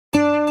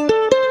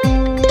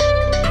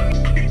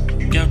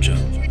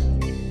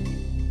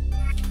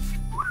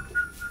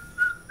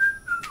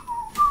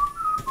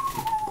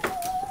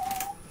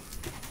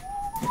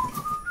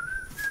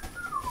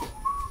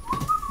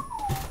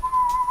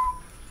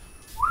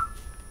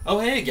Oh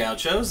hey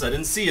Gauchos, I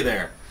didn't see you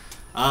there.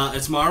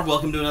 It's Marv,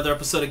 welcome to another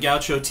episode of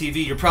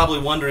GauchoTV. You're probably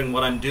wondering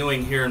what I'm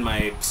doing here in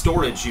my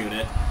storage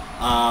unit.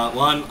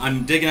 Well,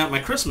 I'm digging out my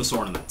Christmas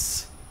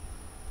ornaments.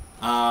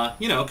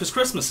 You know, because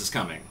Christmas is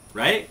coming,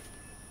 right?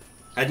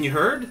 Hadn't you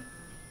heard?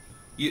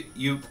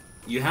 You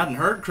hadn't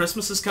heard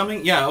Christmas is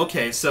coming? Yeah,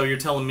 okay, so you're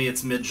telling me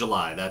it's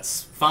mid-July.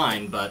 That's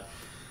fine, but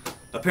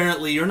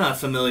apparently you're not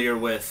familiar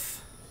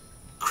with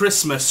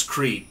Christmas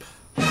creep.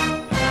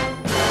 Dun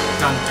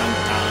dun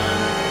dun.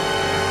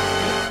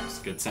 It's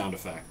a good sound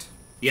effect.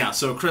 Yeah,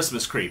 so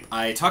Christmas creep.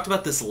 I talked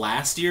about this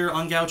last year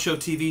on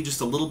GauchoTV just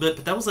a little bit,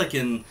 but that was like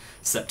in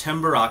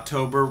September,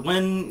 October,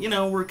 when, you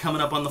know, we're coming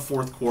up on the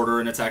fourth quarter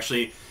and it's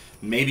actually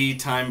maybe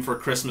time for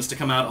Christmas to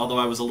come out, although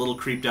I was a little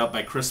creeped out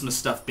by Christmas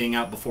stuff being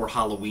out before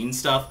Halloween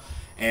stuff,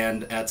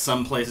 and at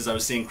some places I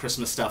was seeing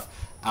Christmas stuff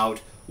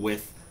out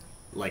with,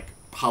 like,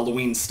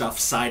 Halloween stuff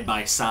side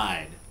by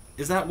side.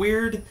 Is that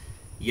weird?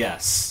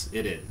 Yes,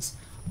 it is.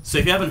 So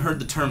if you haven't heard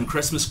the term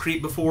Christmas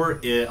creep before,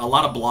 a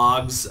lot of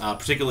blogs,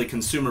 particularly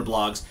consumer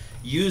blogs,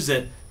 use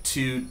it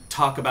to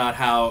talk about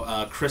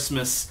how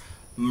Christmas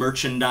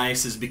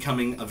merchandise is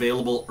becoming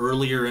available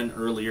earlier and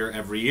earlier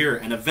every year,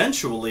 and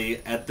eventually,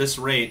 at this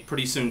rate,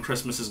 pretty soon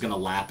Christmas is going to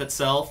lap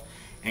itself,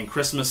 and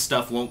Christmas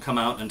stuff won't come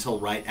out until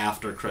right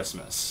after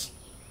Christmas.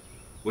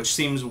 Which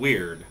seems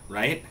weird,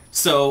 right?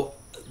 So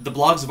the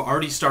blogs have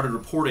already started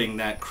reporting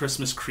that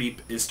Christmas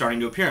creep is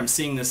starting to appear. I'm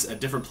seeing this at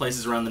different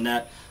places around the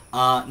net.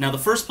 Now the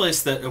first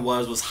place that it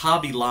was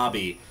Hobby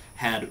Lobby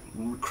had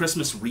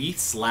Christmas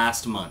wreaths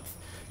last month.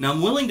 Now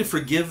I'm willing to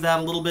forgive that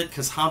a little bit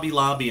because Hobby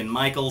Lobby and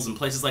Michael's and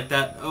places like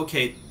that,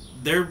 okay,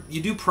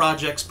 you do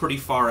projects pretty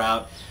far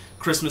out.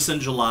 Christmas in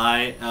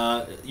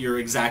July, you're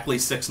exactly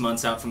 6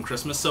 months out from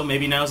Christmas, so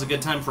maybe now's a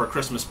good time for a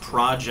Christmas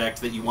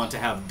project that you want to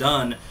have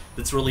done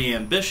that's really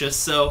ambitious,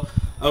 so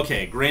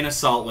okay, grain of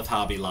salt with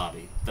Hobby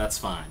Lobby, that's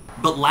fine.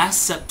 But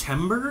last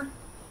September,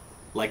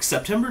 like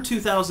September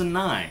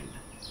 2009,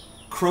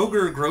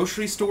 Kroger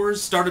grocery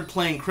stores started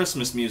playing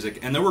Christmas music,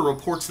 and there were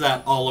reports of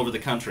that all over the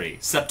country.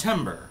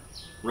 September,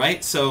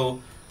 right?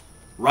 So,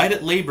 right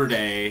at Labor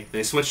Day,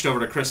 they switched over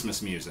to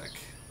Christmas music.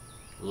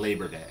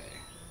 Labor Day.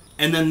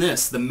 And then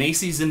this, the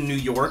Macy's in New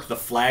York, the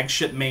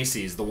flagship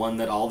Macy's, the one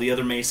that all the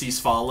other Macy's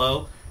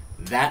follow,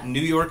 that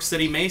New York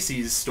City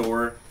Macy's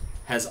store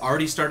has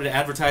already started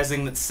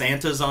advertising that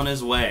Santa's on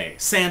his way.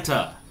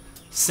 Santa!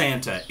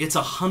 Santa. It's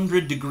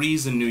 100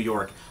 degrees in New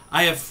York.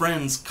 I have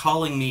friends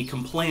calling me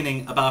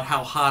complaining about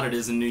how hot it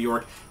is in New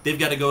York. They've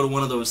got to go to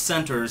one of those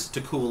centers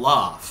to cool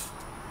off.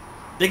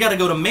 They got to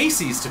go to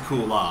Macy's to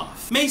cool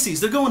off.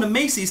 Macy's, they're going to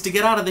Macy's to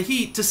get out of the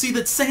heat to see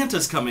that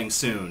Santa's coming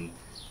soon.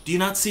 Do you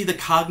not see the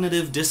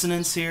cognitive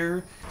dissonance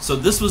here? So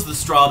this was the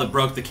straw that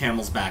broke the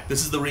camel's back.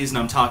 This is the reason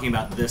I'm talking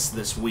about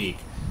this week.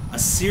 A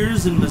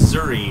Sears in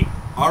Missouri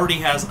already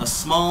has a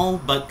small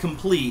but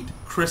complete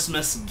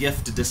Christmas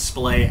gift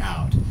display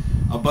out.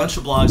 A bunch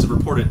of blogs have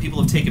reported.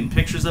 People have taken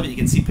pictures of it. You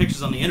can see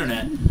pictures on the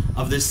internet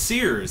of this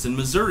Sears in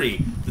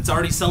Missouri that's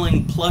already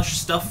selling plush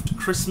stuffed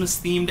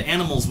Christmas-themed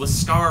animals with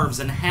scarves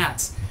and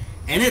hats.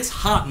 And it's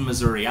hot in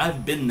Missouri.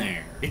 I've been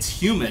there.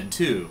 It's humid,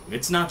 too.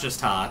 It's not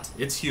just hot.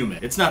 It's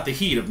humid. It's not the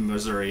heat of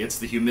Missouri. It's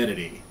the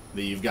humidity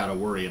that you've got to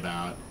worry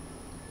about.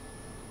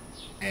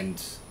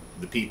 And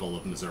the people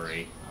of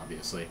Missouri,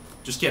 obviously.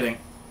 Just kidding.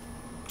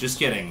 Just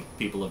kidding,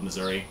 people of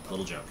Missouri. A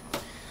little joke.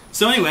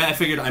 So anyway, I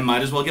figured I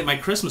might as well get my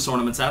Christmas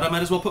ornaments out. I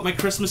might as well put my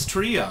Christmas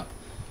tree up.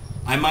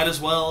 I might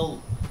as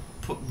well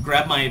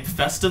grab my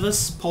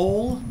Festivus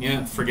pole.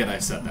 Yeah, forget I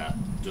said that.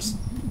 Just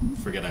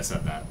forget I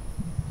said that.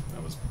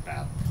 That was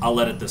bad. I'll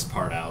edit this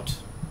part out.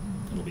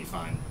 It'll be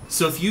fine.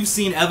 So if you've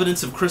seen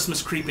evidence of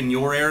Christmas creep in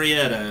your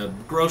area at a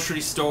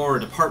grocery store, a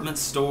department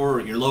store, or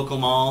at your local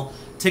mall,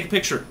 take a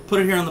picture, put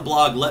it here on the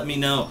blog, let me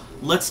know.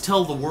 Let's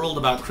tell the world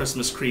about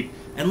Christmas creep.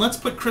 And let's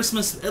put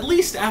Christmas at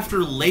least after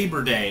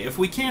Labor Day. If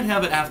we can't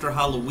have it after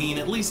Halloween,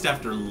 at least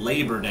after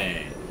Labor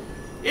Day.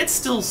 It's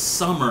still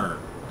summer.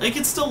 Like,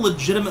 it's still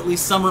legitimately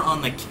summer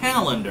on the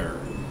calendar.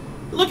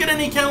 Look at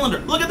any calendar.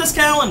 Look at this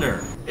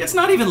calendar. It's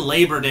not even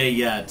Labor Day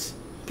yet.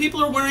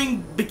 People are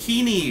wearing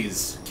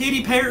bikinis.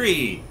 Katy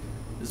Perry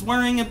is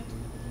wearing a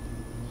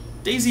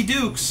Daisy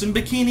Dukes and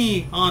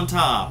bikini on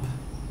top.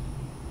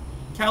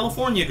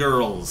 California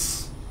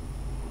girls.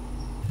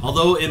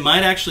 Although it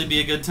might actually be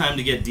a good time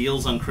to get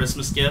deals on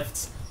Christmas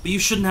gifts, but you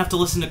shouldn't have to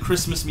listen to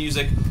Christmas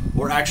music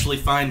or actually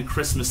find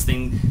Christmas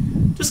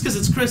thing. Just because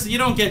it's Christmas, you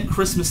don't get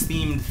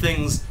Christmas-themed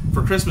things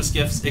for Christmas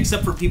gifts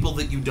except for people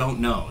that you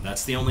don't know.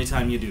 That's the only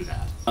time you do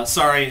that.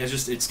 Sorry,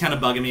 it's kind of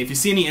bugging me. If you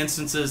see any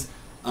instances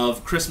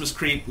of Christmas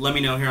creep, let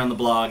me know here on the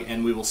blog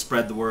and we will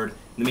spread the word.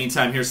 In the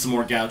meantime, here's some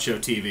more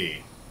GauchoTV.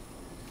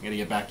 I gotta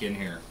get back in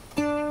here.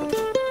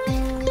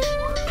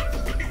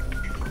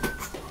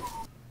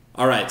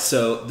 Alright,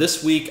 so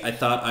this week I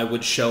thought I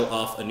would show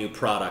off a new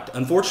product.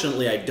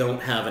 Unfortunately, I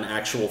don't have an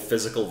actual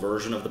physical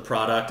version of the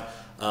product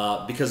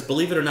because,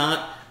 believe it or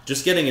not,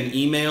 just getting an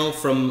email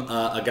from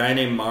a guy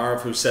named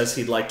Marv who says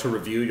he'd like to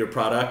review your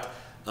product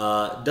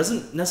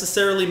doesn't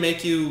necessarily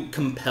make you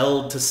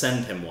compelled to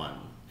send him one.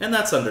 And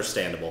that's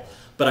understandable.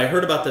 but I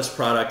heard about this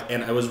product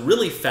and I was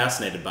really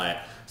fascinated by it.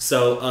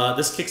 So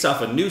this kicks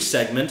off a new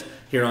segment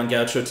here on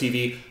Gaucho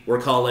TV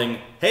we're calling,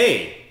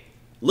 Hey,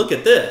 Look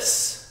at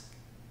This.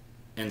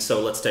 And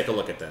so let's take a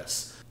look at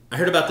this. I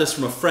heard about this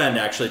from a friend,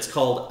 actually. It's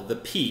called The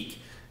Peak.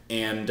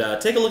 And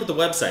take a look at the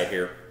website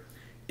here.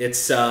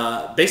 It's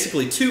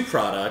basically two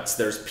products.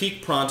 There's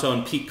Peak Pronto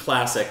and Peak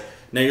Classic.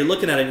 Now you're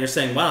looking at it and you're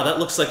saying, wow, that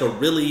looks like a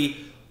really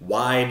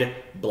wide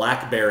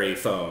BlackBerry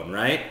phone,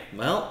 right?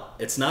 Well,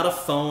 it's not a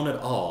phone at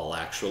all,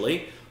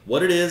 actually.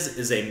 What it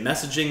is a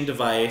messaging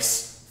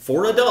device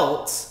for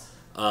adults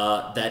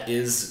that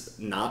is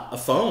not a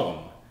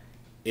phone.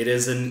 It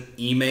is an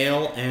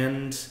email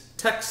and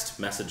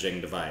text messaging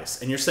device.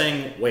 And you're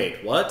saying,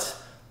 wait, what?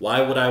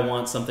 Why would I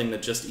want something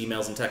that just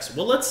emails and texts?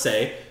 Well, let's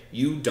say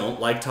you don't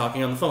like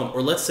talking on the phone,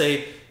 or let's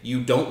say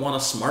you don't want a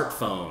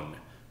smartphone,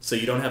 so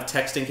you don't have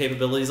texting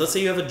capabilities. Let's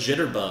say you have a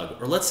jitterbug,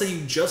 or let's say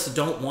you just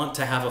don't want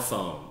to have a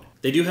phone.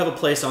 They do have a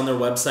place on their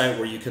website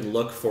where you can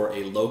look for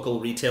a local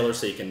retailer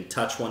so you can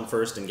touch one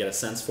first and get a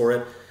sense for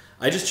it.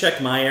 I just checked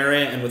my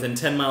area, and within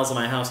 10 miles of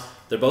my house,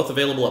 they're both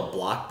available at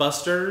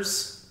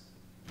Blockbusters.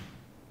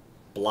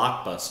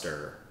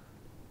 Blockbuster.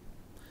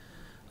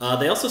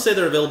 They also say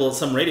they're available at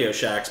some Radio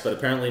Shacks, but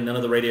apparently none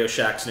of the Radio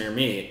Shacks near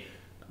me,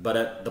 but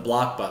at the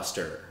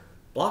Blockbuster.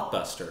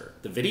 Blockbuster.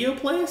 The video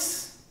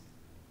place?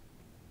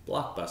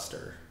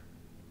 Blockbuster.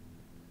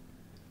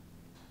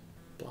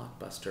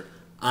 Blockbuster.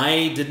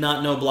 I did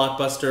not know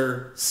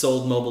Blockbuster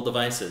sold mobile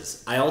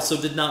devices. I also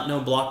did not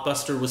know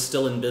Blockbuster was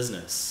still in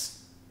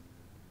business.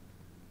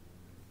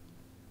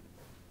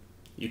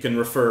 You can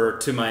refer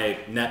to my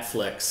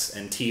Netflix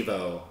and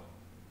TiVo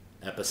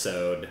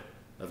episode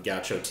of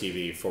Gaucho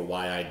TV for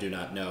why I do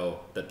not know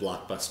that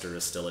Blockbuster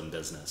is still in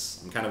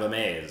business. I'm kind of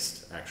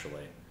amazed,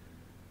 actually.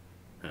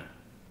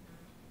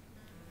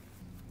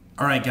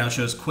 All right,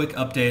 Gauchos, quick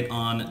update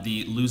on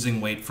the losing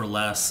weight for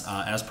less.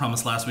 As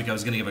promised last week, I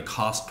was going to give a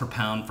cost per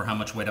pound for how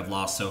much weight I've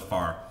lost so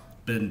far.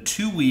 Been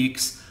 2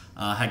 weeks,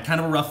 had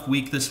kind of a rough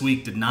week this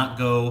week, did not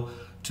go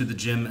to the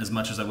gym as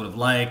much as I would have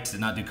liked,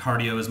 did not do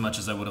cardio as much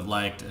as I would have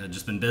liked,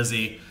 just been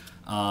busy.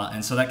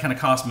 And so that kind of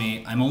cost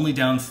me. I'm only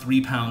down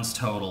 3 pounds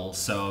total,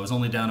 so I was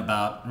only down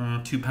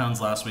about 2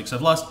 pounds last week. So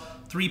I've lost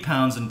 3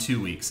 pounds in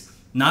 2 weeks.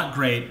 Not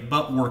great,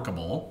 but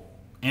workable,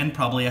 and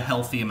probably a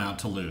healthy amount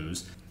to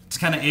lose. To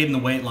kind of aid in the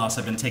weight loss,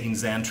 I've been taking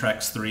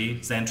Xantrex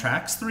 3.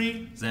 Xantrex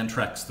 3?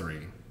 Xantrex 3.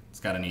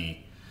 It's got an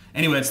E.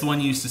 Anyway, it's the one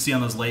you used to see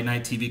on those late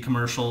night TV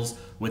commercials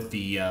with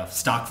the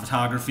stock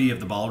photography of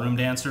the ballroom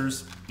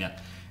dancers. Yeah.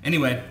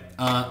 Anyway,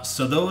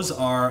 so those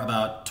are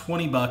about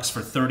 20 bucks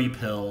for 30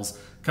 pills,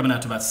 coming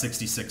out to about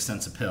 66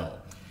 cents a pill.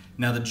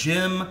 Now the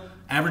gym,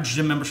 average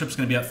gym membership is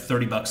going to be about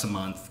 30 bucks a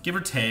month, give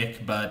or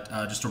take, but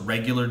just a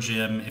regular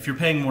gym. If you're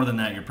paying more than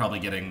that, you're probably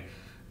getting,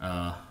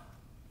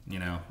 you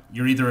know,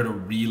 you're either at a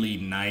really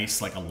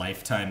nice, like a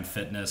Lifetime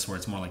Fitness where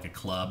it's more like a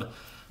club,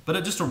 but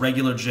at just a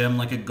regular gym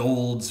like a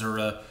Gold's or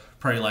a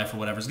Prairie Life or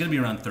whatever is going to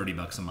be around 30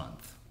 bucks a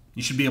month.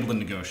 You should be able to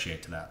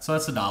negotiate to that. So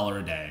that's $1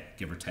 a day,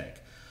 give or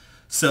take.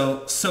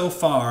 So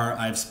far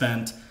I've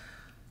spent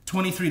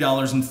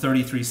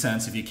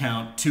 $23.33 if you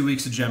count 2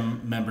 weeks of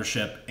gym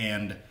membership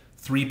and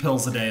 3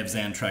 pills a day of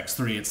Xantrex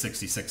 3 at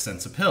 66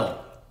 cents a pill.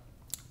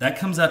 That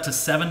comes out to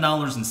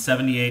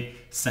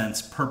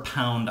 $7.78 per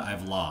pound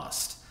I've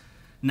lost.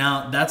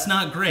 Now, that's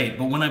not great,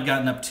 but when I've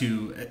gotten up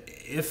to,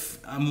 if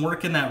I'm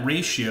working that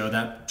ratio,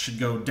 that should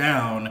go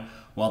down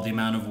while the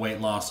amount of weight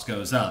lost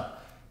goes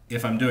up,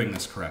 if I'm doing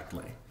this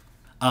correctly.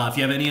 If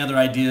you have any other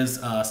ideas,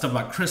 stuff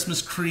about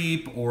Christmas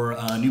creep or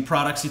new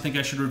products you think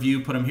I should review,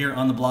 put them here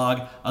on the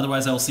blog.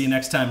 Otherwise, I will see you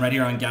next time right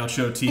here on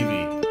Gaucho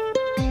TV.